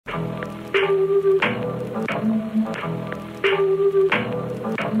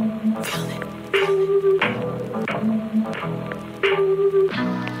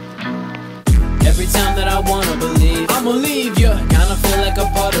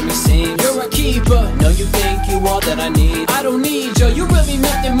all that I need. I don't need you, you're really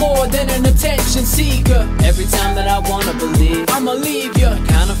nothing more than an attention seeker. Every time that I wanna believe, I'ma leave you.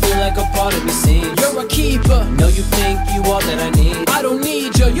 Kinda feel like a part of me seems you're a keeper. Know you think you all that I need. I don't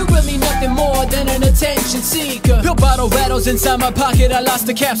need you, you're really nothing more than an attention seeker. Pill bottle rattles inside my pocket, I lost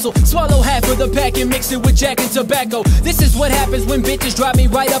the capsule. Swallow half of the pack and mix it with Jack and tobacco. This is what happens when bitches drop me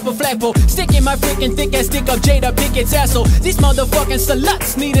right up a flagpole. Sticking my freaking thick ass dick up Jada Pickett's asshole. These motherfucking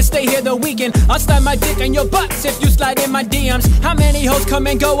sluts need to stay here the weekend. I'll slide my dick in your butts if you slide in my DMs. How many hoes come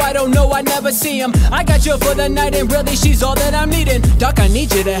and go, I don't know, I never see them. I got you for the night and really she's all that I'm needing. Doc, I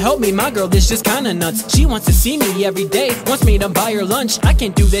need you to help me, my girl is just kinda nuts. She wants to see me every day, wants me to buy her lunch. I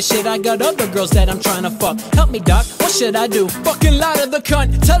can't do this shit, I got other girls that I'm trying to fuck. Help me, Doc, what should I do? Fucking lie to the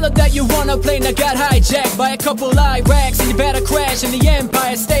cunt, tell her that you want a plane that got hijacked by a couple Iraqs, and you better crash in the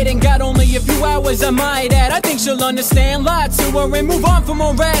Empire State and got only a few hours, I might add. I think she'll understand, lie to her and move on from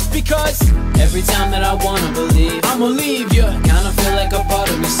her ass, because every time that I wanna believe, I'ma leave you. Kinda feel like a part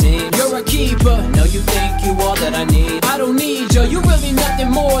of me seems you're a keeper. Know you think you all that I need. I don't need you, you're really nothing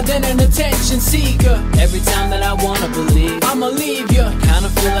more than an attention seeker. Every time that I wanna believe, I'ma leave you. Kinda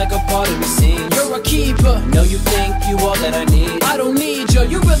feel like a part of me seems you're a keeper. Know you think you all that I need. I don't need you,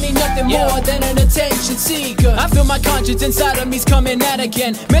 you're really nothing more than an attention seeker. I feel my conscience inside of me's coming out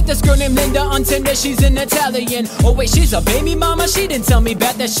again. Met this girl named Linda on Tinder, she's an Italian. Oh wait, she's a baby mama, she didn't tell me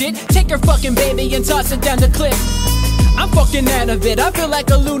about that shit. Take her fucking baby and toss it down the cliff. I'm fucking out of it, I feel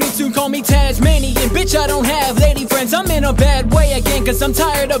like a Looney Tune, call me Tasmanian. Bitch, I don't have lady friends, I'm in a bad way again, cause I'm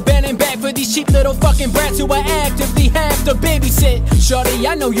tired of bending back for these cheap little fucking brats who I actively have to babysit. Shorty,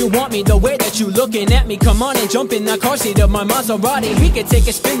 I know you want me, the way that you looking at me. Come on and jump in the car seat of my Maserati. We could take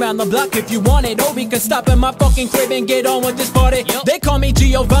a spin round the block if you want it, or we could stop in my fucking crib and get on with this party. They call me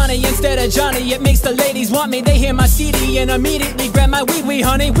Giovanni instead of Johnny, it makes the ladies want me. They hear my CD and immediately grab my wee-wee,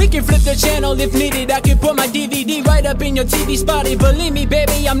 honey. We can flip the channel if needed, I can put my DVD right up in your TV spotty. Believe me,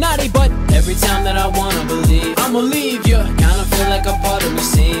 baby, I'm naughty, but every time that I wanna believe, I'ma leave you. Kinda feel like a part of me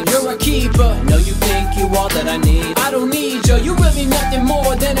seems you're a keeper. Know you think you all that I need. I don't need you, you're really nothing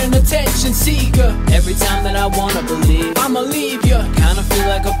more than an attention seeker. Every time that I wanna believe, I'ma leave you. Kinda feel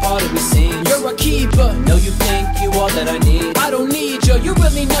like a part of me seems you're a keeper. Know you think you all that I need. I don't need you, you're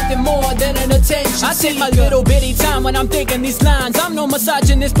really nothing more than an attention seeker. I take my little bitty time when I'm thinking these lines. I'm no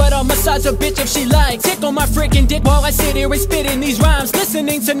misogynist, but I'll massage a bitch if she likes. Tickle my freaking dick while I sit here and spitting these rhymes.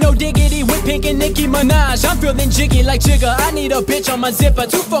 Listening to No Diggity with Pink and Nicki Minaj. I'm feeling jiggy like Jigga, I need a bitch on my zipper.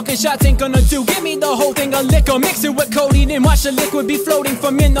 2 fucking shots ain't gonna do, give me the whole thing of liquor. Mix it with codeine and watch the liquid be floating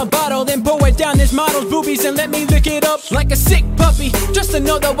from in the bottle. Then pour it down this model's boobies and let me lick it up like a sick puppy. Just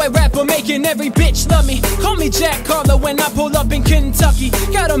another white rapper making every bitch love me. Call me Jack Carlo when I pull up in Kentucky.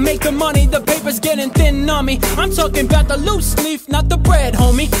 Gotta make the money, the paper's getting thin on me. I'm talking about the loose leaf, not the bread,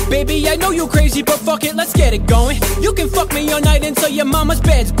 homie. Baby, I know you crazy, but fuck it, let's get it going. You can fuck me all night until your mama's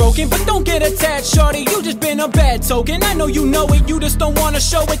bed's broken, but don't get attached, shorty, you just been a bad token. I know you know it, you just don't wanna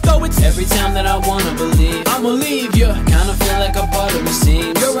show it, though it's every time that I wanna believe, I'ma leave you. Kinda feel like a part of me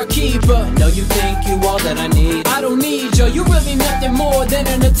seems you're a keeper. Know you think you all that I need. I don't need you, you're really nothing more than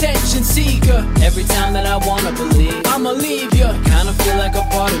an attention seeker. Every time that I wanna believe, I'ma leave you. Kinda feel like a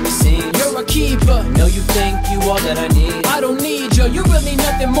part of me seems you're a keeper. Know you think you all that I need. I don't need you, you're really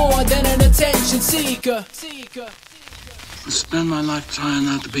nothing more than an attention seeker. I spend my life trying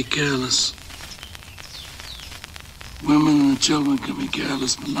not to be careless. Women and children can be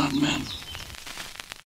careless, but not men.